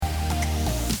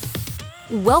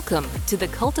Welcome to the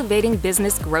Cultivating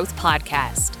Business Growth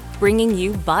Podcast, bringing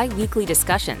you bi-weekly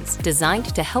discussions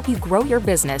designed to help you grow your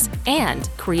business and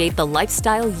create the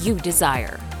lifestyle you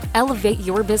desire. Elevate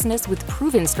your business with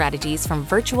proven strategies from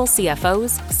virtual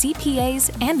CFOs,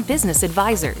 CPAs, and business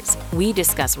advisors. We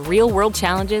discuss real-world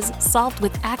challenges solved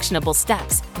with actionable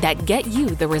steps that get you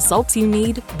the results you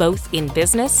need both in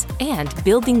business and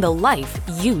building the life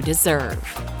you deserve.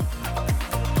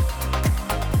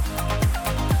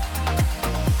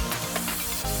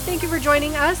 Thank you for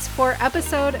joining us for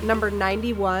episode number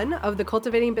 91 of the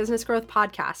Cultivating Business Growth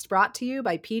Podcast, brought to you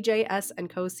by PJS &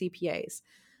 Co. CPAs.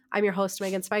 I'm your host,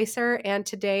 Megan Spicer, and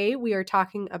today we are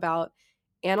talking about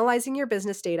analyzing your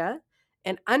business data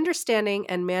and understanding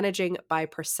and managing by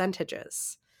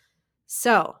percentages.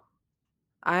 So,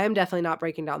 I'm definitely not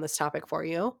breaking down this topic for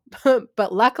you,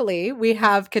 but luckily we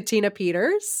have Katina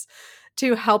Peters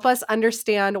to help us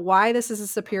understand why this is a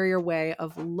superior way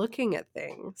of looking at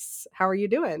things. How are you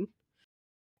doing?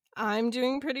 I'm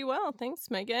doing pretty well. Thanks,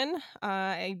 Megan.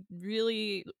 I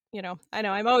really, I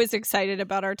know I'm always excited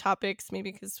about our topics,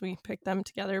 maybe because we picked them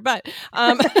together, but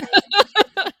but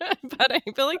I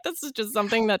feel like this is just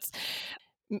something that's,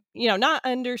 not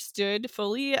understood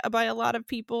fully by a lot of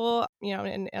people,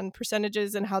 and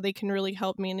percentages and how they can really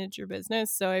help manage your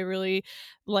business. So I really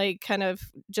like kind of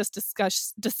just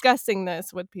discussing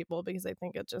this with people because I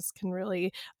think it just can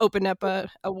really open up a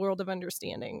world of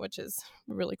understanding, which is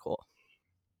really cool.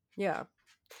 Yeah.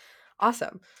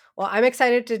 Awesome. Well, I'm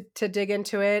excited to dig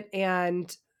into it.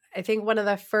 And I think one of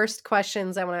the first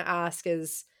questions I want to ask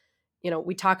is,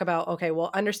 we talk about, okay, well,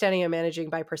 understanding and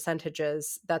managing by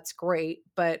percentages, that's great.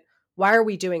 But why are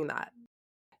we doing that?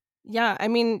 Yeah, I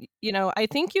mean, I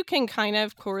think you can kind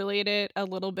of correlate it a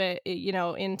little bit,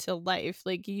 into life.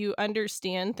 Like you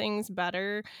understand things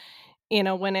better,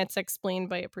 when it's explained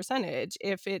by a percentage.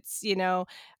 If it's,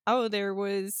 oh, there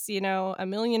was, a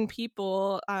million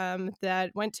people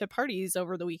that went to parties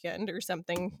over the weekend or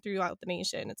something throughout the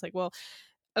nation. It's like, well,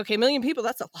 okay, a million people,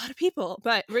 that's a lot of people.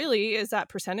 But really, is that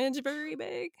percentage very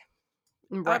big?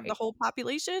 Of the Right. whole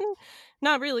population?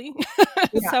 Not really.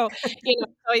 Yeah. So,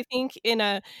 so I think in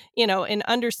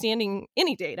understanding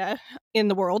any data in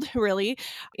the world, really,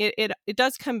 it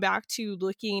does come back to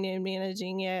looking and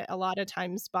managing it a lot of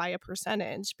times by a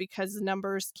percentage because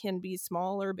numbers can be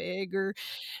small or big or,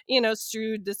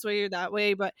 skewed this way or that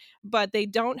way, but they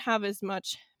don't have as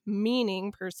much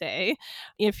meaning per se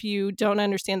if you don't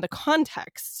understand the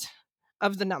context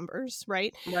of the numbers,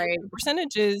 right? Right. The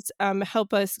percentages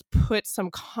help us put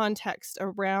some context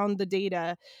around the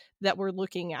data that we're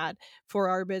looking at for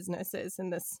our businesses in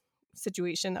this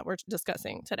situation that we're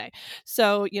discussing today.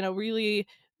 So, really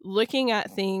looking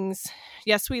at things,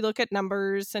 yes, we look at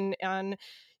numbers and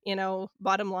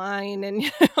bottom line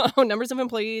and numbers of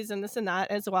employees and this and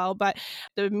that as well. But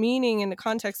the meaning and the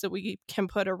context that we can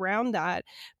put around that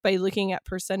by looking at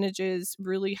percentages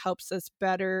really helps us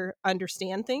better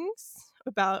understand things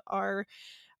about our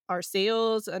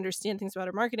sales, understand things about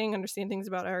our marketing, understand things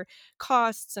about our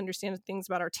costs, understand things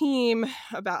about our team,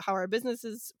 about how our business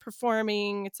is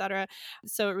performing, etc.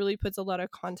 So it really puts a lot of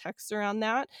context around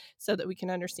that so that we can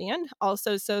understand,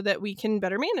 also so that we can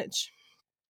better manage.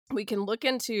 We can look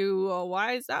into, well,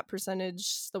 why is that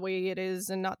percentage the way it is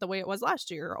and not the way it was last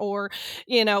year? Or,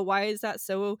 why is that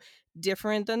so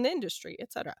different than the industry,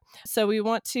 etc. So we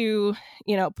want to,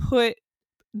 put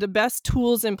the best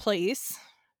tools in place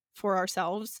for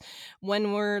ourselves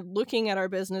when we're looking at our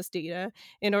business data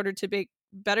in order to make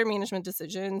better management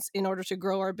decisions in order to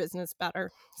grow our business better.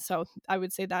 So I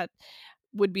would say that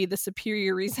would be the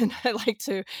superior reason I like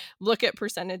to look at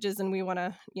percentages and we want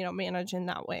to, manage in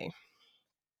that way.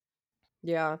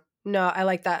 Yeah. No, I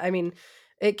like that. I mean,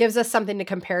 it gives us something to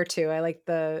compare to.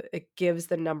 It gives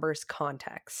the numbers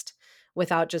context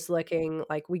without just looking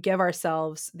like we give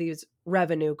ourselves these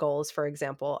revenue goals, for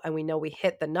example, and we know we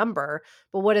hit the number,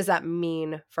 but what does that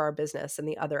mean for our business and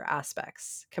the other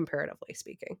aspects, comparatively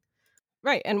speaking?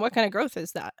 Right. And what kind of growth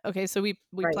is that? Okay, so we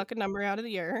Right. pluck a number out of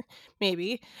the air,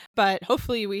 maybe, but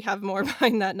hopefully we have more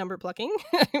behind that number plucking,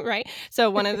 right? So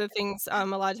one of the things a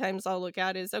lot of times I'll look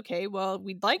at is, okay, well,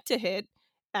 we'd like to hit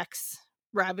X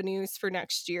revenues for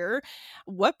next year.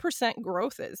 What percent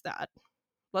growth is that?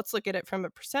 Let's look at it from a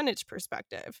percentage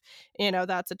perspective.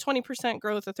 That's a 20%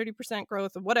 growth, a 30%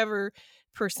 growth, of whatever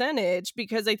percentage,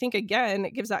 because I think, again,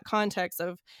 it gives that context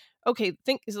of, okay,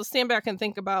 so stand back and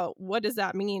think about what does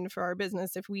that mean for our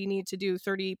business if we need to do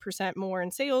 30% more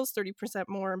in sales, 30%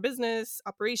 more in business,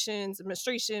 operations,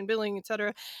 administration, billing,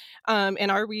 etc. And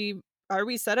are we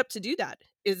set up to do that?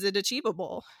 is it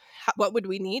achievable? What would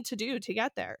we need to do to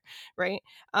get there, right?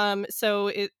 So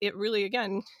it really,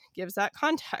 again, gives that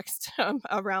context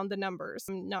around the numbers,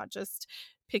 not just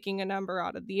picking a number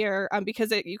out of the air,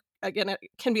 because it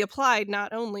can be applied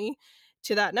not only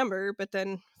to that number, but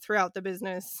then throughout the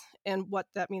business and what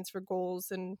that means for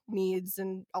goals and needs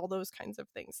and all those kinds of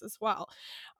things as well.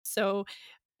 So,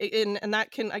 and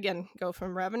that can, again, go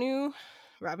from revenue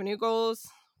goals,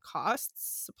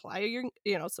 costs,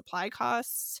 supply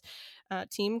costs,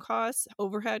 team costs,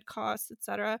 overhead costs,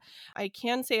 etc. I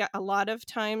can say a lot of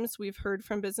times we've heard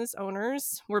from business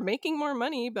owners, we're making more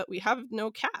money, but we have no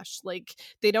cash. Like,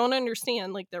 they don't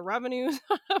understand, like, the revenue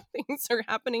things are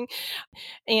happening.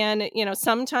 And,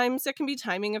 sometimes it can be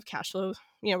timing of cash flow,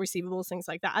 receivables, things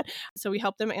like that. So we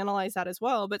help them analyze that as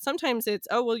well. But sometimes it's,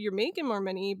 oh, well, you're making more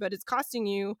money, but it's costing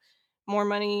you more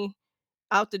money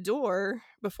out the door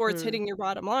before it's hitting your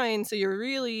bottom line. So you're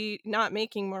really not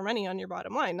making more money on your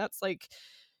bottom line. That's like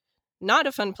not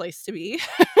a fun place to be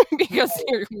because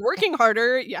you're working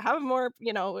harder, you have more,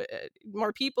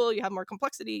 more people, you have more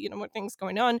complexity, more things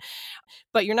going on,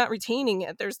 but you're not retaining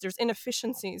it. There's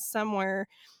inefficiencies somewhere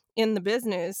in the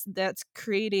business that's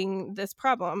creating this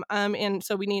problem. And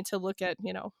so we need to look at,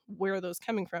 where are those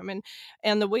coming from?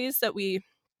 And the ways that we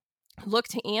look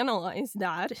to analyze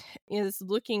that is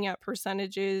looking at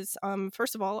percentages,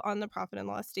 first of all, on the profit and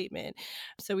loss statement.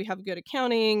 So we have good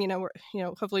accounting,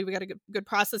 hopefully we got a good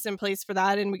process in place for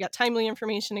that, and we got timely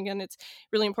information. Again, it's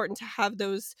really important to have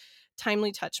those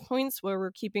timely touch points where we're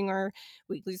keeping our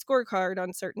weekly scorecard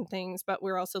on certain things, but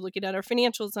we're also looking at our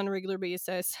financials on a regular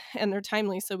basis, and they're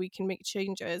timely so we can make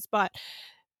changes. But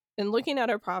in looking at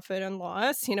our profit and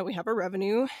loss, we have our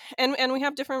revenue, and we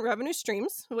have different revenue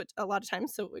streams, which a lot of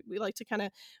times, so we like to kind of,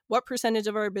 what percentage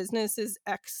of our business is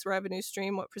X revenue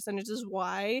stream, what percentage is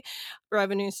Y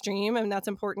revenue stream, and that's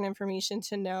important information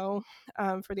to know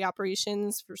for the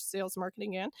operations, for sales,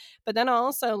 marketing, but then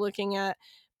also looking at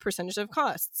percentage of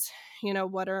costs.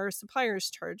 What are our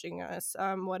suppliers charging us?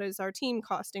 What is our team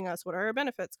costing us? What are our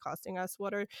benefits costing us?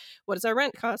 What is our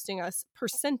rent costing us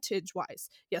percentage wise?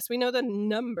 Yes, we know the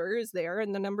number is there,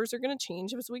 and the numbers are going to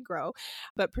change as we grow,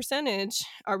 but percentage,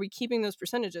 are we keeping those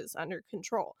percentages under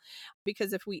control?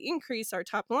 Because if we increase our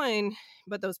top line,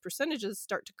 but those percentages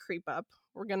start to creep up,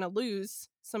 we're going to lose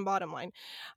some bottom line.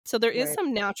 So there is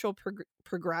some natural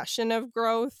progression of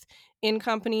growth in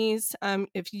companies.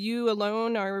 If you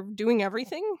alone are doing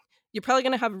everything, you're probably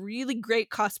going to have really great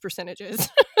cost percentages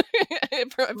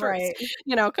right,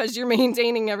 because you're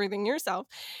maintaining everything yourself.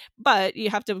 But you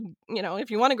have to,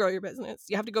 if you want to grow your business,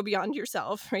 you have to go beyond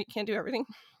yourself, right? You can't do everything.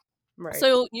 right.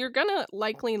 So you're going to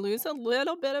likely lose a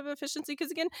little bit of efficiency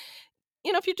because, again,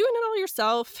 if you're doing it all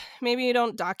yourself, maybe you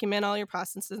don't document all your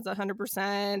processes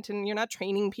 100%, and you're not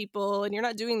training people, and you're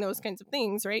not doing those kinds of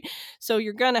things, right? So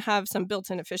you're going to have some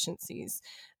built-in efficiencies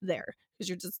there because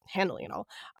you're just handling it all.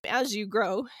 As you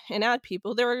grow and add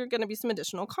people, there are going to be some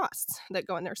additional costs that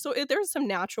go in there. So there's some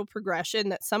natural progression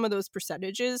that some of those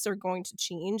percentages are going to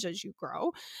change as you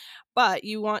grow, but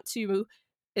you want to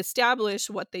establish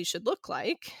what they should look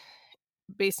like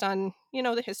based on,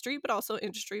 the history, but also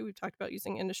industry. We've talked about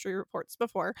using industry reports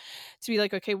before to be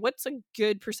like, okay, what's a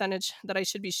good percentage that I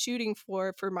should be shooting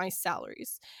for my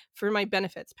salaries, for my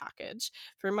benefits package,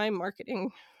 for my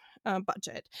marketing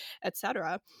budget,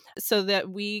 etc., so that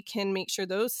we can make sure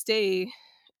those stay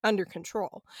under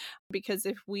control. Because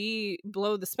if we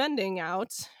blow the spending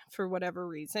out for whatever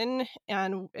reason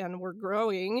and we're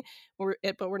growing,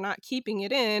 but we're not keeping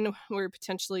it in, we're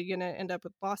potentially going to end up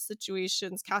with loss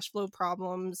situations, cash flow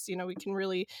problems. We can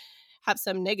really have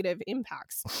some negative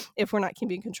impacts if we're not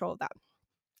keeping control of that.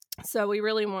 So we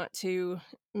really want to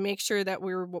make sure that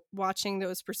we're watching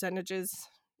those percentages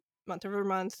month over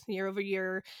month, year over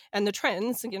year, and the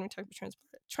trends. Again, we talked about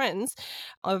trends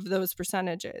of those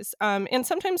percentages. And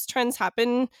sometimes trends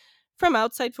happen from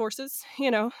outside forces.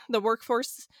 The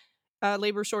workforce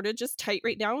labor shortage is tight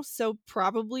right now. So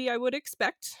probably I would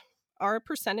expect our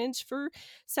percentage for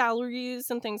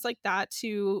salaries and things like that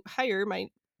to hire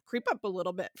might creep up a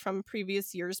little bit from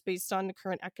previous years based on the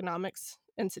current economics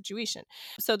and situation.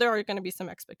 So there are going to be some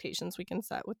expectations we can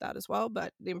set with that as well.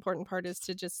 But the important part is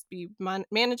to just be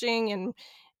managing and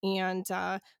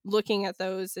looking at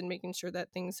those and making sure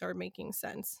that things are making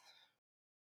sense.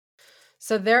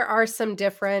 So there are some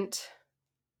different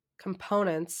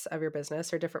components of your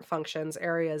business or different functions,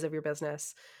 areas of your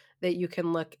business that you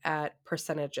can look at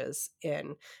percentages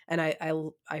in. And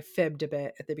I fibbed a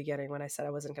bit at the beginning when I said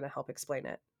I wasn't going to help explain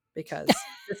it, because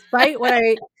despite what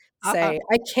I say,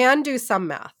 I can do some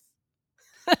math.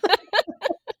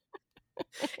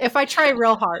 If I try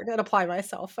real hard and apply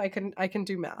myself, I can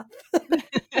do math.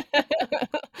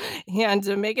 And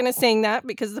Megan is saying that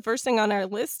because the first thing on our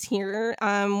list here,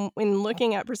 when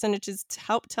looking at percentages to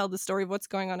help tell the story of what's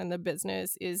going on in the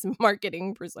business, is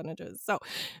marketing percentages. So,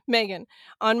 Megan,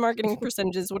 on marketing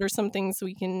percentages, what are some things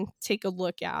we can take a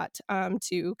look at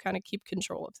to kind of keep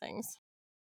control of things?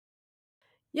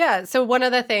 Yeah. So one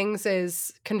of the things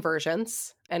is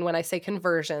conversions. And when I say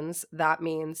conversions, that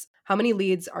means how many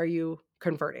leads are you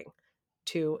converting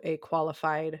to a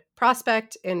qualified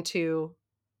prospect into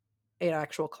an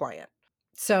actual client?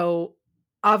 So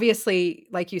obviously,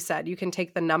 like you said, you can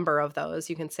take the number of those.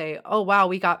 You can say, oh, wow,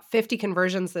 we got 50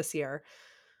 conversions this year.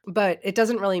 But it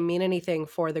doesn't really mean anything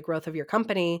for the growth of your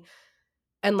company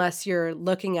unless you're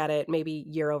looking at it maybe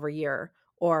year over year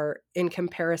or in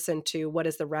comparison to what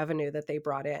is the revenue that they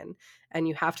brought in. And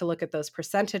you have to look at those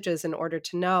percentages in order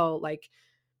to know, like,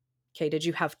 okay, did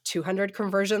you have 200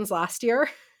 conversions last year?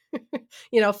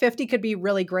 50 could be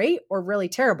really great or really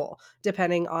terrible,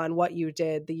 depending on what you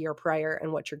did the year prior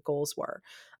and what your goals were.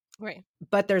 Right.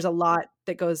 But there's a lot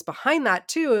that goes behind that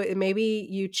too. Maybe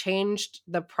you changed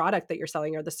the product that you're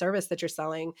selling or the service that you're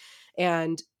selling.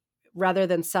 And rather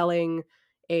than selling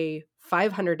a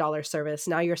 $500 service,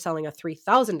 now you're selling a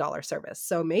 $3,000 service.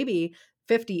 So maybe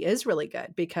 50 is really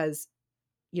good because,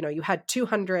 you had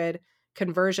 200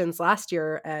 conversions last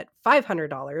year at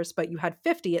 $500, but you had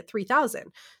 50 at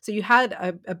 3,000. So you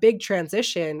had a big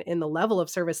transition in the level of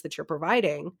service that you're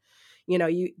providing.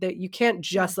 You can't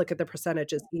just look at the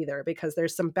percentages either, because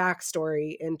there's some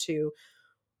backstory into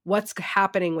what's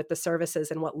happening with the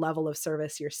services and what level of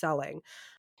service you're selling.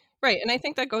 Right, and I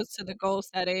think that goes to the goal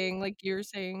setting, like you're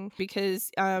saying,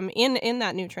 because in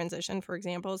that new transition, for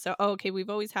example, so okay, we've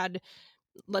always had,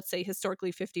 let's say,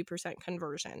 historically 50%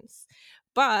 conversions,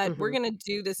 but we're Mhm. going to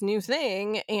do this new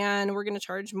thing and we're going to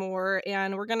charge more,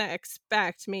 and we're going to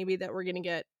expect maybe that we're going to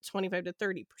get 25 to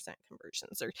 30%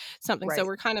 conversions or something. So Right.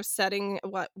 we're kind of setting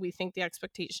what we think the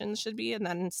expectations should be and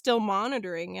then still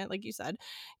monitoring it, like you said,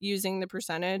 using the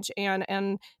percentage.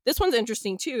 And this one's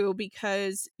interesting too,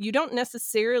 because you don't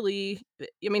necessarily,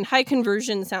 I mean, high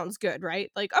conversion sounds good, right?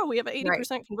 Like, oh, we have an Right.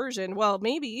 80% conversion. Well,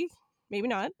 maybe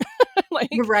not. You're Like,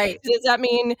 right. does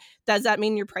that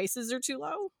mean your prices are too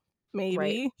low? Right.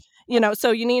 Maybe.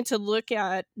 So you need to look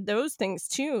at those things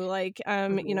too, like,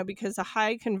 Mhm. because a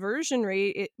high conversion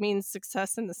rate, it means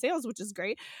success in the sales, which is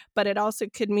great, but it also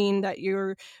could mean that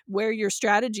where your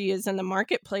strategy is in the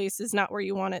marketplace is not where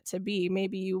you want it to be.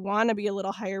 Maybe you want to be a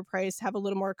little higher priced, have a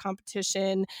little more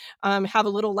competition, have a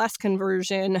little less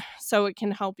conversion, so it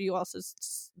can help you also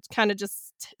kind of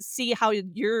just see how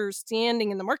your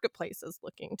standing in the marketplace is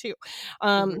looking too.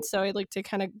 Mhm. So I'd like to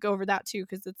kind of go over that too,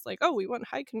 because it's like, oh, we want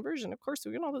high conversion. Of course,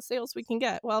 we want all the sales we can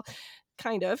get. Well,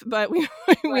 kind of, but we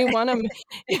we Right. want them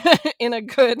in a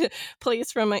good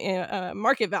place from a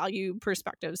market value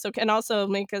perspective. So can also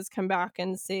make us come back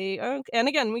and say, oh, and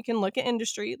again, we can look at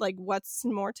industry, like what's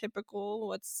more typical,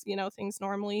 what's things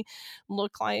normally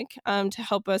look like, to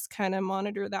help us kind of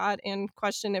monitor that and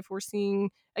question if we're seeing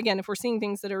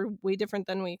things that are way different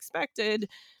than we expected.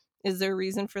 Is there a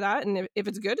reason for that? And if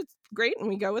it's good, it's great, and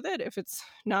we go with it. If it's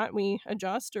not, we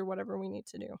adjust or whatever we need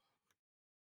to do.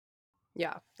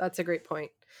 Yeah, that's a great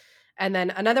point. And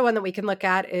then another one that we can look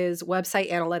at is website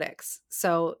analytics.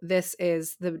 So this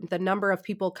is the number of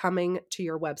people coming to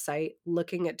your website,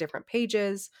 looking at different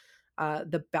pages,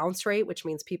 the bounce rate, which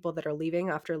means people that are leaving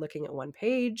after looking at one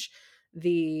page,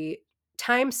 the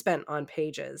time spent on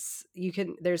pages.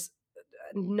 There's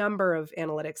a number of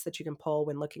analytics that you can pull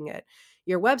when looking at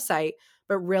your website,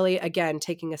 but really, again,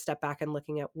 taking a step back and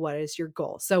looking at what is your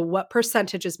goal. So what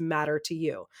percentages matter to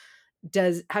you?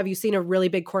 Have you seen a really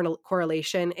big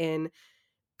correlation in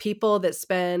people that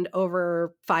spend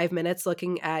over 5 minutes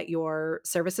looking at your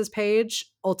services page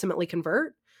ultimately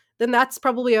convert? Then that's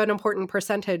probably an important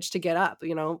percentage to get up.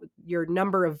 Your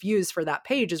number of views for that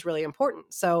page is really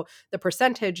important. So the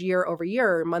percentage year over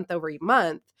year, month over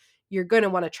month, you're going to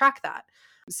want to track that.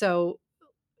 So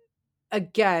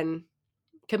again,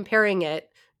 comparing it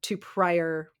to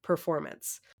prior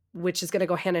performance, which is going to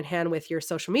go hand in hand with your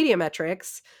social media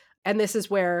metrics. And this is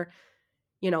where,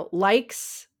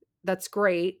 likes, that's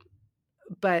great,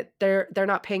 but they're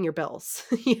not paying your bills,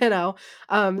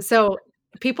 So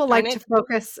people Darn like it. to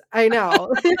focus, I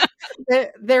know.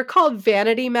 They're called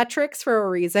vanity metrics for a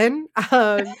reason.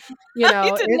 I did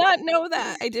It's not know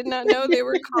that. I did not know they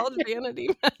were called vanity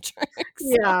metrics.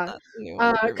 So yeah. that's a new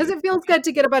one for Because me. it feels Okay. good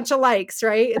to get a bunch of likes,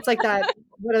 right? It's like that,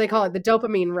 what do they call it? The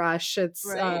dopamine rush. It's,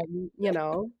 Right.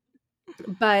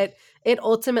 but it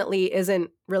ultimately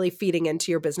isn't really feeding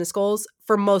into your business goals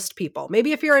for most people.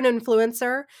 Maybe if you're an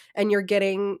influencer and you're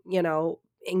getting,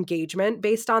 engagement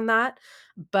based on that,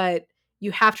 but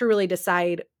you have to really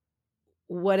decide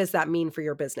what does that mean for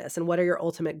your business? And what are your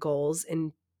ultimate goals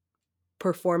in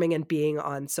performing and being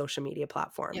on social media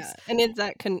platforms? Yeah. And is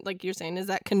that like you're saying, is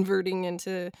that converting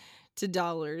into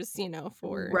dollars,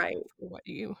 Right. for what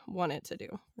you want it to do,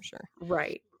 for sure.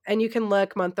 Right. And you can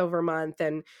look month over month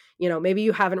and, maybe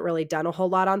you haven't really done a whole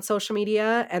lot on social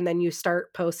media and then you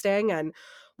start posting and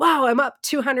wow, I'm up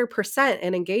 200%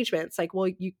 in engagement. It's like, well,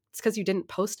 it's because you didn't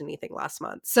post anything last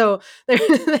month. So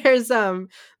there's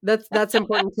that's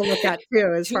important to look at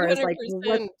too, as far as like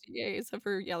what 200%. Yeah, except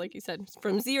for, yeah, like you said,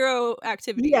 from zero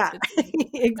activity yeah, to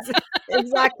 200%.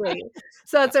 exactly.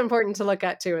 So it's important to look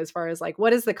at too, as far as like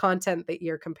what is the content that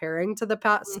you're comparing to the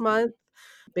past Mhm. month,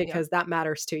 Yeah. because that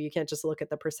matters too. You can't just look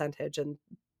at the percentage and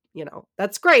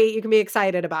that's great. You can be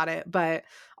excited about it, but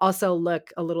also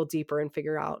look a little deeper and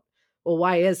figure out, well,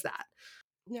 why is that?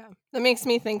 Yeah. That makes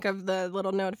me think of the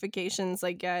little notifications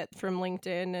I get from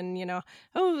LinkedIn and,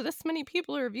 oh, this many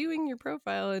people are viewing your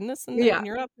profile and this and that, Yeah. and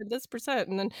you're up at this percent.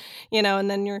 And then, and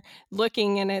then you're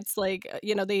looking and it's like,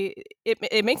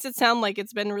 it makes it sound like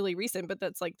it's been really recent, but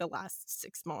that's like the last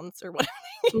 6 months or whatever.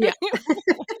 Yeah.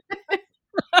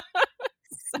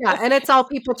 Yeah. So, And it's all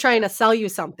people trying to sell you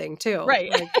something too.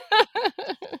 right. Like,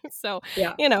 So,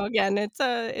 yeah. again,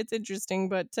 it's interesting,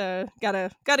 but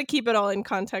gotta keep it all in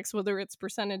context, whether it's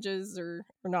percentages or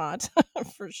not,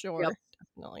 for Yep. sure,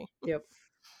 definitely. Yep.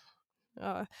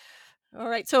 Uh, all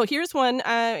right, so here's one.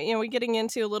 We're getting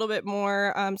into a little bit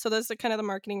more. So those are kind of the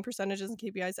marketing percentages and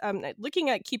KPIs. Looking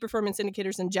at key performance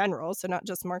indicators in general, so not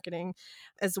just marketing,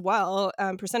 as well.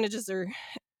 Percentages are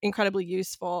incredibly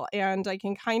useful, and I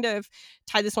can kind of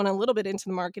tie this one a little bit into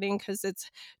the marketing because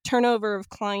it's turnover of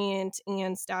client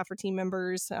and staff or team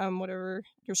members, whatever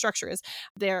your structure is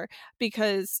there,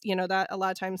 because that a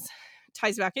lot of times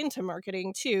ties back into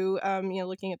marketing too.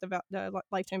 Looking at the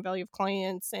lifetime value of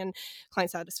clients and client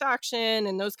satisfaction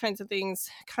and those kinds of things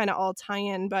kind of all tie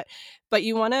in. But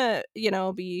you want to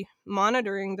be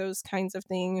monitoring those kinds of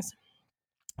things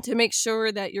to make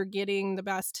sure that you're getting the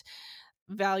best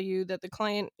value that the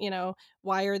client,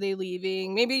 why are they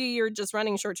leaving? Maybe you're just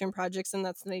running short-term projects and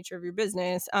that's the nature of your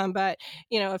business. But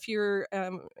if you're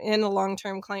in a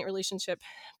long-term client relationship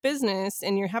business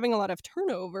and you're having a lot of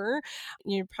turnover,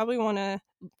 you probably want to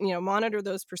monitor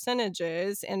those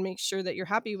percentages and make sure that you're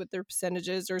happy with their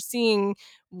percentages or seeing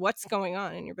what's going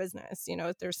on in your business.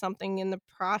 If there's something in the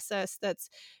process that's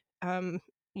um,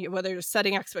 whether you're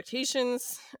setting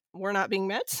expectations were not being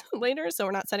met later, so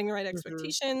we're not setting the right Mhm.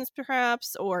 expectations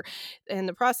perhaps, or in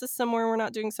the process somewhere we're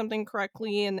not doing something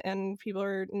correctly and people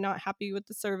are not happy with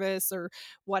the service or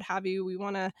what have you. We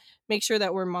want to make sure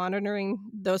that we're monitoring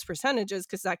those percentages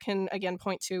because that can again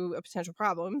point to a potential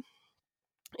problem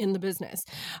in the business.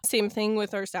 Same thing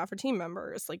with our staff or team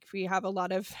members. Like if we have a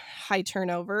lot of high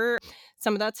turnover,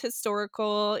 some of that's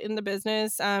historical in the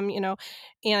business, and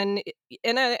I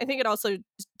think it also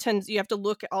tends, you have to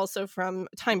look also from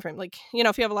time frame. Like,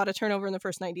 if you have a lot of turnover in the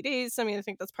first 90 days, I mean, I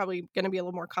think that's probably going to be a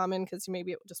little more common because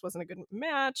maybe it just wasn't a good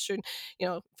match and,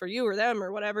 for you or them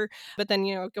or whatever. But then,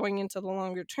 going into the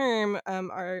longer term,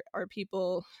 are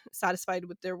people satisfied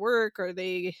with their work? Are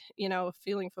they,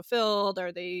 feeling fulfilled?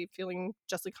 Are they feeling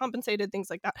justly compensated? Things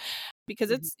like that. Because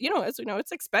Mhm. it's, as we know,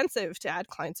 it's expensive to add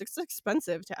clients. It's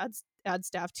expensive to add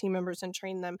staff, team members, and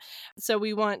train them. So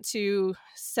we want to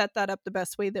set that up the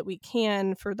best way that we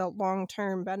can for the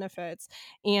long-term benefits.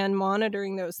 And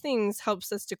monitoring those things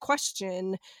helps us to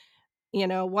question,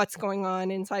 what's going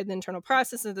on inside the internal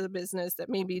process of the business that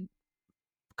may be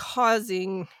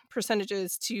causing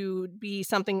percentages to be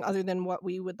something other than what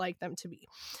we would like them to be,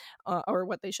 or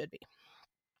what they should be.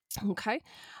 Okay.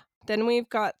 Then we've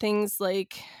got things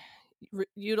like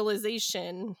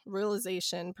utilization,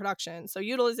 realization, production. So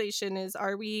utilization is,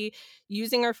 are we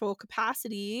using our full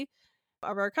capacity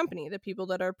of our company, the people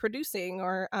that are producing,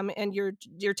 or and you're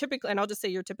typically, and I'll just say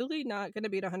you're typically not going to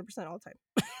be at 100% all the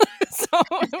time. So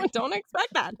don't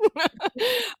expect that.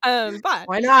 But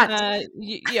Why not?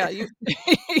 yeah, you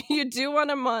you do want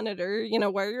to monitor,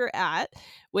 where you're at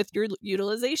with your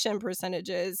utilization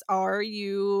percentages. Are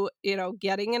you,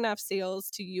 getting enough sales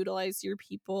to utilize your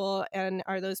people, and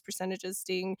are those percentages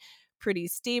staying pretty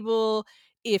stable?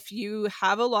 If you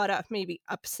have a lot of maybe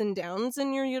ups and downs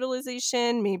in your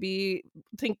utilization, maybe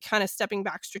think kind of stepping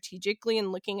back strategically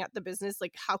and looking at the business,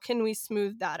 like how can we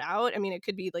smooth that out? I mean, it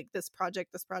could be like this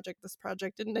project, this project, this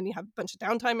project, and then you have a bunch of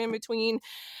downtime in between.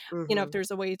 If Mhm. there's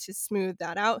a way to smooth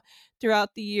that out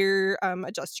throughout the year,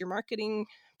 adjust your marketing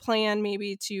plan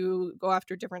maybe to go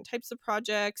after different types of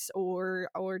projects or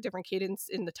different cadence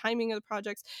in the timing of the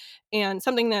projects. And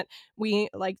something that we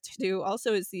like to do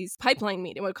also is these pipeline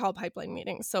meetings, what we call pipeline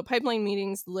meetings. So pipeline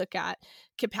meetings look at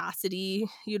capacity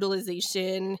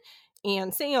utilization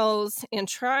and sales and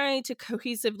try to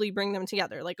cohesively bring them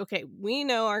together. Like, okay, we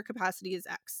know our capacity is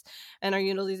X and our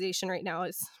utilization right now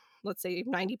is, let's say,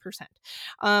 90%.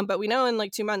 But we know in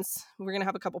like 2 months, we're going to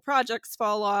have a couple projects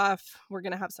fall off. We're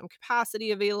going to have some capacity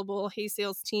available. Hey,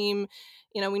 sales team,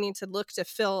 we need to look to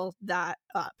fill that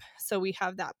up. So we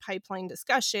have that pipeline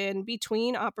discussion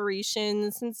between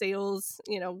operations and sales,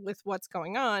 with what's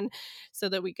going on, so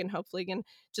that we can hopefully, again,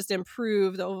 just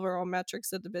improve the overall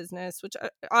metrics of the business, which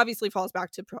obviously falls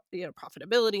back to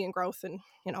profitability and growth and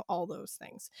all those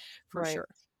things for Right. sure.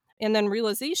 And then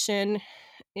realization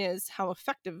is how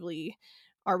effectively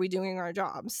are we doing our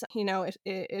jobs,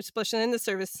 especially in the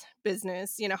service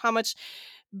business, how much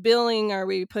billing are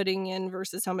we putting in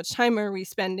versus how much time are we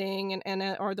spending, and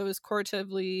are those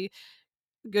correlatively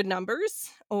good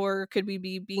numbers, or could we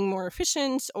be being more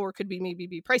efficient, or could we maybe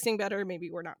be pricing better?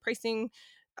 Maybe we're not pricing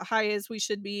high as we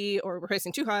should be, or we're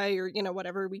pricing too high, or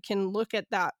whatever. We can look at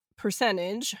that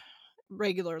percentage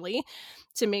regularly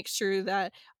to make sure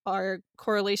that our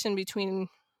correlation between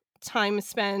time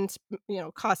spent,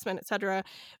 cost spent, etc.,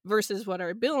 versus what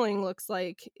our billing looks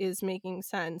like is making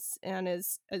sense and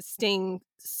is staying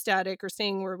static or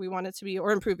staying where we want it to be,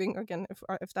 or improving, again,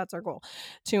 if that's our goal,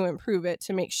 to improve it,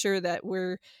 to make sure that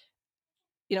we're,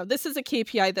 this is a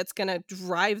KPI that's going to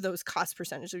drive those cost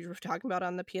percentages we were talking about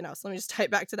on the P&L. So let me just tie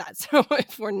it back to that. So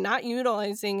if we're not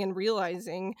utilizing and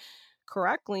realizing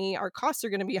correctly, our costs are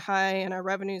going to be high and our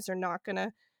revenues are not going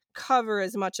to cover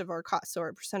as much of our costs, so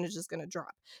our percentage is going to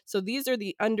drop. So these are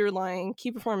the underlying key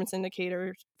performance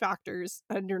indicator factors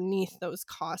underneath those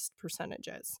cost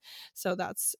percentages. So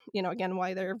that's, again,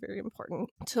 why they're very important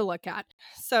to look at.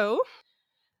 So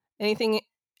anything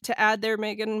to add there,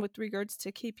 Megan, with regards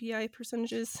to KPI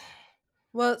percentages?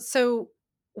 Well, so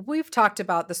we've talked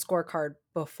about the scorecard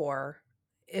before.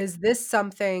 Is this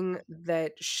something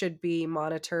that should be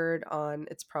monitored on?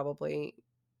 It's probably,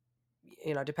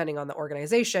 depending on the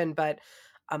organization, but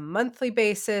a monthly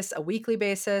basis, a weekly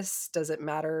basis? Does it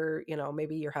matter?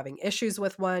 Maybe you're having issues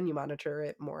with one, you monitor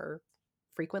it more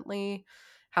frequently.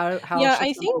 How Yeah, should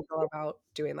I someone think go about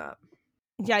doing that?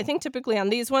 Yeah, I think typically on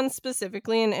these ones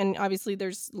specifically, and obviously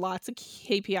there's lots of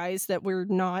KPIs that we're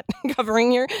not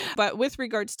covering here, but with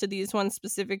regards to these ones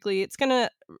specifically, it's going to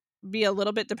be a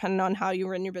little bit dependent on how you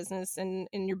run your business and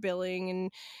your billing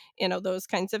and those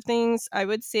kinds of things. I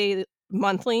would say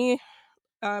monthly.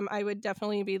 I would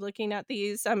definitely be looking at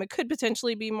these. It could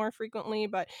potentially be more frequently,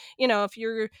 but if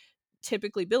you're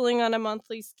typically billing on a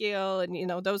monthly scale and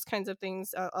those kinds of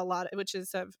things, a lot, which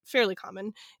is fairly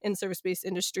common in service-based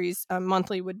industries,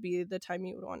 monthly would be the time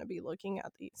you would want to be looking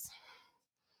at these.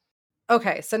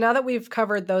 Okay, so now that we've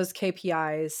covered those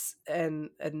KPIs and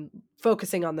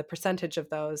focusing on the percentage of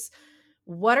those,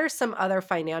 what are some other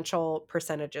financial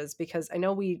percentages? Because I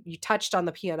know you touched on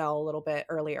the P&L a little bit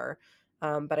earlier,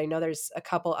 but I know there's a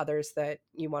couple others that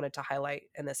you wanted to highlight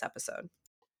in this episode.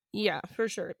 Yeah, for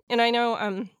sure. And I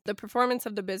know the performance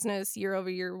of the business year over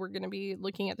year, we're going to be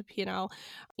looking at the P&L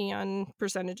and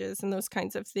percentages and those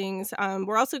kinds of things.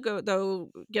 We're also going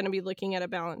to be looking at a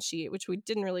balance sheet, which we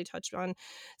didn't really touch on.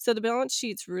 So the balance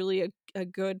sheet's really a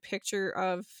good picture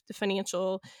of the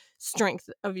financial strength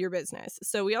of your business.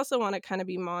 So we also want to kind of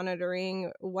be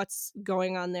monitoring what's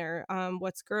going on there,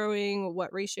 what's growing,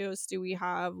 what ratios do we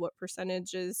have, what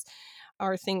percentages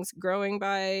are things growing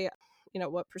by,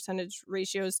 what percentage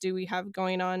ratios do we have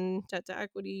going on, debt to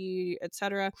equity,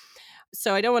 etc.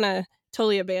 So I don't want to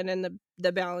totally abandon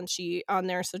the balance sheet on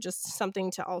there. So just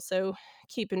something to also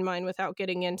keep in mind without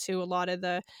getting into a lot of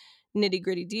the nitty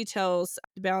gritty details.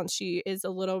 The balance sheet is a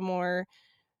little more,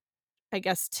 I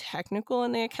guess, technical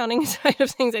in the accounting side of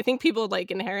things. I think people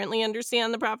inherently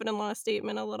understand the profit and loss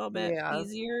statement a little bit Yeah.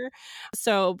 easier.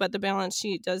 So, but the balance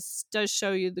sheet does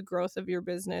show you the growth of your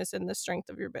business and the strength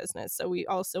of your business. So we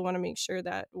also want to make sure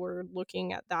that we're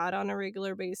looking at that on a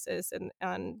regular basis.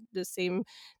 And the same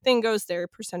thing goes there.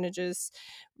 Percentages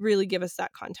really give us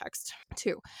that context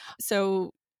too.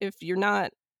 So if you're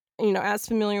not as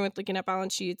familiar with looking at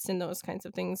balance sheets and those kinds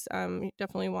of things, you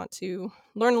definitely want to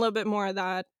learn a little bit more of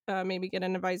that. Maybe get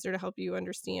an advisor to help you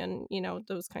understand,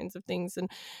 those kinds of things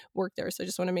and work there. So I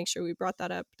just want to make sure we brought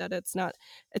that up, that it's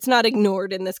not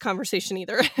ignored in this conversation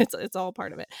either. It's all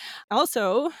part of it.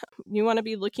 Also, you want to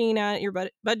be looking at your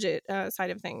budget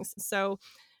side of things. So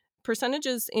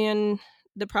percentages in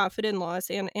the profit and loss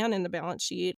and in the balance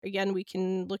sheet. Again, we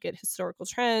can look at historical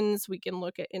trends. We can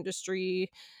look at industry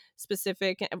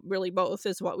specific, really both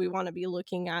is what we want to be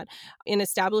looking at in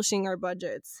establishing our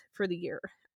budgets for the year.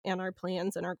 our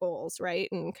plans and our goals, right?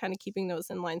 And kind of keeping those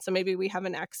in line. So maybe we have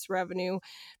an X revenue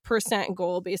percent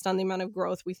goal based on the amount of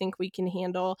growth we think we can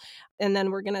handle. And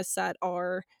then we're going to set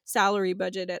our salary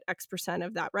budget at X percent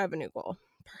of that revenue goal,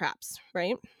 perhaps,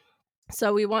 right?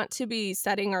 So we want to be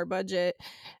setting our budget,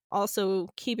 also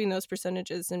keeping those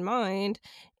percentages in mind.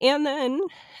 And then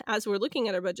as we're looking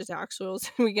at our budget actuals,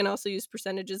 we can also use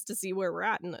percentages to see where we're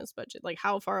at in those budget. Like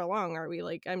how far along are we?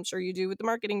 Like I'm sure you do with the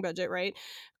marketing budget, right?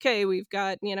 Okay, we've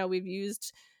got, we've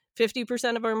used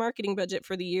 50% of our marketing budget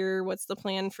for the year. What's the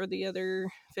plan for the other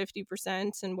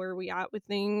 50% and where are we at with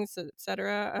things, et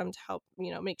cetera, to help,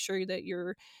 make sure that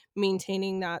you're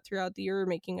maintaining that throughout the year,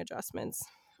 making adjustments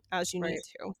as you need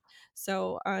to.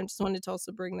 So I just wanted to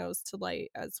also bring those to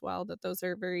light as well, that those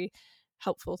are very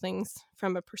helpful things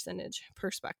from a percentage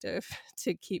perspective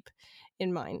to keep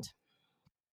in mind.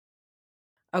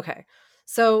 Okay.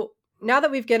 So now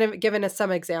that we've given us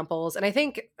some examples, and I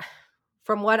think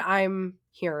from what I'm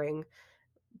hearing,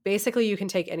 basically you can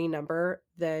take any number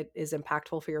that is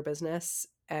impactful for your business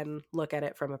and look at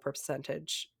it from a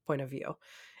percentage point of view.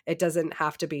 It doesn't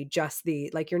have to be just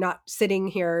you're not sitting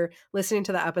here listening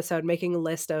to the episode, making a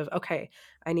list of, okay,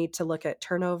 I need to look at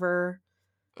turnover,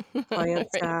 client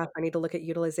staff, I need to look at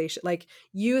utilization. Like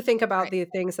you think about the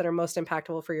things that are most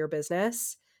impactful for your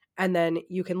business, and then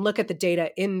you can look at the data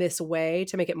in this way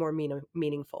to make it more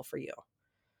meaningful for you.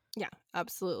 Yeah,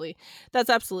 absolutely.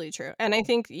 That's absolutely true. And I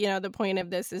think, the point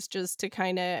of this is just to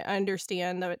kind of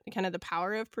understand the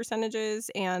power of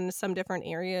percentages and some different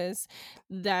areas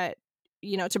that,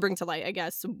 to bring to light, I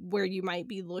guess, where you might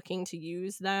be looking to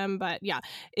use them. But yeah,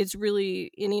 it's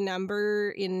really any number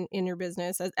in your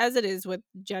business, as it is with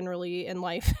generally in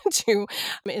life too,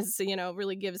 is,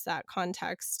 really gives that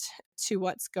context to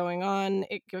what's going on.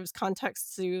 It gives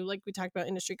context to, like we talked about,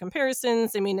 industry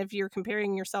comparisons. I mean, if you're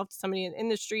comparing yourself to somebody in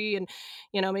industry and,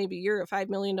 maybe you're a $5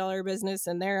 million business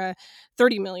and they're a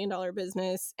 $30 million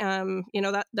business,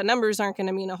 that the numbers aren't going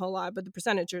to mean a whole lot, but the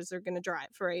percentages are going to drive,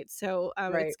 right? So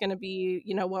it's going to be,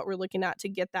 what we're looking at to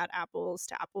get that apples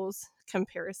to apples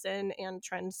comparison and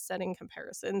trend setting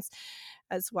comparisons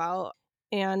as well.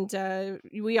 And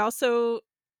we also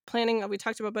we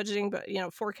talked about budgeting, but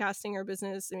forecasting our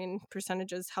business, I mean,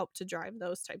 percentages help to drive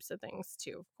those types of things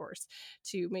too, of course,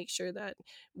 to make sure that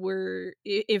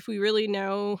if we really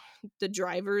know the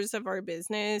drivers of our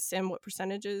business and what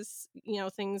percentages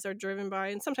things are driven by,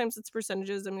 and sometimes it's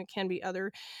percentages, I mean, it can be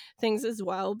other things as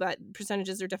well, but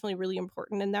percentages are definitely really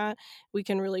important in that. We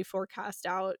can really forecast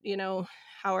out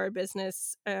how our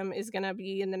business is going to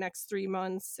be in the next 3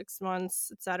 months, 6 months,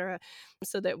 etc.,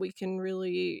 so that we can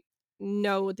really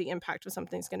know what the impact of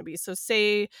something's going to be. So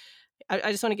say,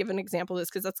 I just want to give an example of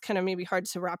this because that's kind of maybe hard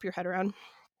to wrap your head around.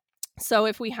 So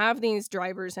if we have these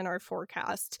drivers in our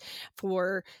forecast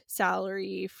for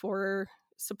salary, for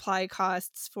supply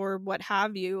costs, for what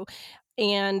have you,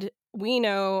 and we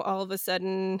know all of a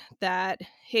sudden that,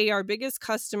 hey, our biggest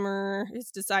customer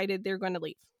has decided they're going to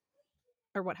leave,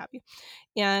 or what have you,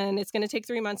 and it's going to take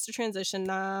 3 months to transition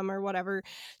them or whatever.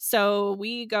 So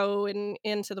we go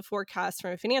into the forecast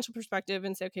from a financial perspective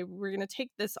and say, okay, we're going to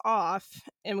take this off,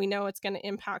 and we know it's going to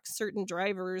impact certain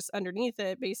drivers underneath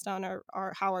it based on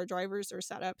how our drivers are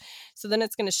set up. So then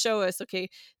it's going to show us, okay,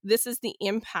 this is the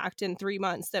impact in 3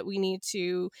 months that we need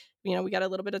to, we got a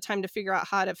little bit of time to figure out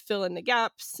how to fill in the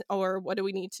gaps, or what do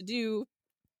we need to do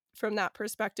from that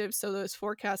perspective, so those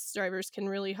forecast drivers can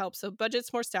really help. So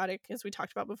budget's more static, as we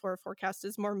talked about before. Forecast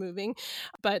is more moving,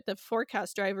 but the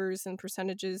forecast drivers and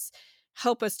percentages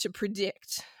help us to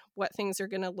predict what things are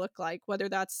going to look like, whether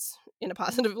that's in a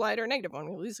positive light or a negative one.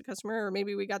 We lose a customer, or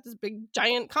maybe we got this big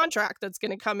giant contract that's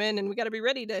going to come in and we got to be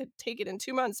ready to take it in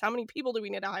 2 months. How many people do we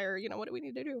need to hire? What do we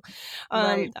need to do?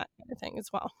 That kind of thing as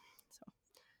well. So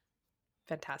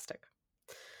fantastic.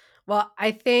 Well,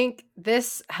 I think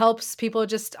this helps people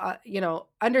just,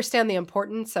 understand the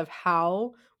importance of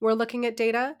how we're looking at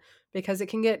data, because it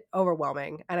can get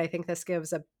overwhelming. And I think this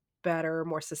gives a better,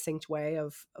 more succinct way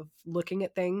of looking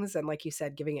at things. And like you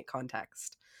said, giving it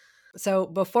context. So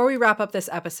before we wrap up this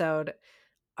episode,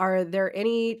 are there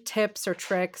any tips or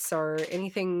tricks or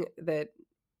anything that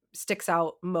sticks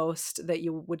out most that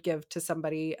you would give to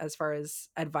somebody as far as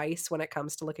advice when it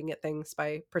comes to looking at things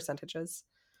by percentages?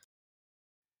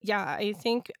 Yeah, I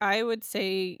think I would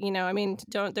say,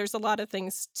 there's a lot of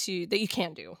things that you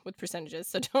can do with percentages.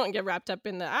 So don't get wrapped up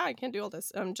in I can't do all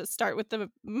this. Just start with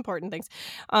the important things.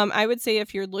 I would say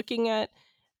if you're looking at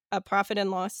a profit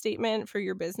and loss statement for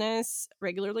your business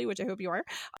regularly, which I hope you are,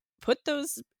 put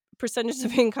those percentage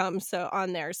of income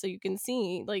on there, so you can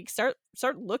see, like, start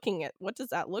looking at what does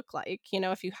that look like,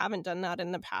 if you haven't done that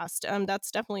in the past.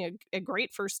 That's definitely a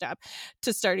great first step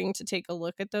to starting to take a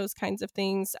look at those kinds of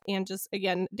things. And just,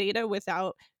 again, data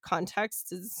without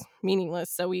context is meaningless,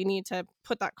 so we need to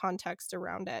put that context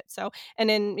around it. So, and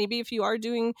then maybe if you are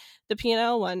doing the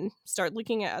P&L one, start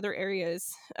looking at other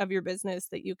areas of your business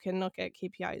that you can look at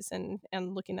KPIs and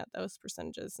looking at those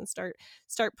percentages, and start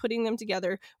putting them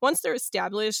together. Once they're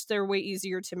established, they're way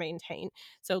easier to maintain.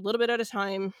 So a little bit at a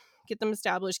time, get them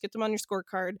established, get them on your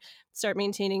scorecard, start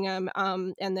maintaining them.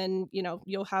 And then,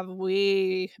 you'll have a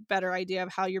way better idea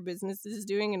of how your business is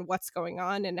doing and what's going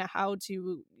on, and how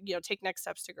to, take next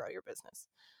steps to grow your business.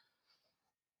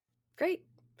 Great.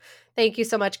 Thank you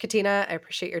so much, Katina. I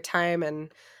appreciate your time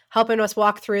and helping us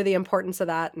walk through the importance of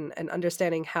that, and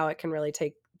understanding how it can really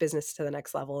take business to the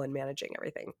next level and managing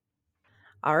everything.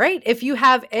 All right. If you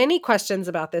have any questions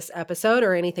about this episode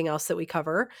or anything else that we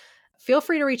cover, feel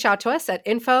free to reach out to us at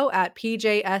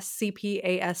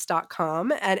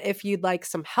info@pjscpas.com. And if you'd like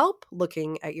some help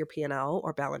looking at your P&L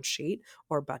or balance sheet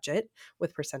or budget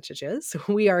with percentages,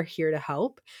 we are here to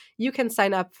help. You can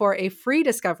sign up for a free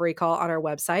discovery call on our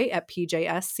website at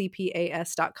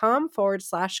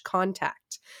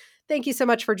pjscpas.com/contact. Thank you so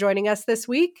much for joining us this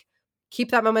week.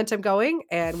 Keep that momentum going,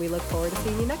 and we look forward to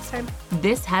seeing you next time.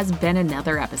 This has been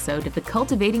another episode of the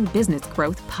Cultivating Business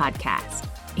Growth podcast.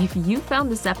 If you found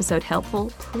this episode helpful,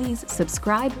 please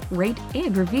subscribe, rate,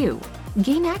 and review.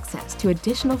 Gain access to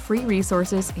additional free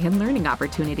resources and learning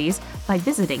opportunities by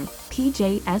visiting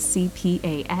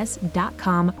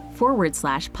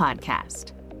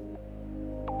pjscpas.com/podcast.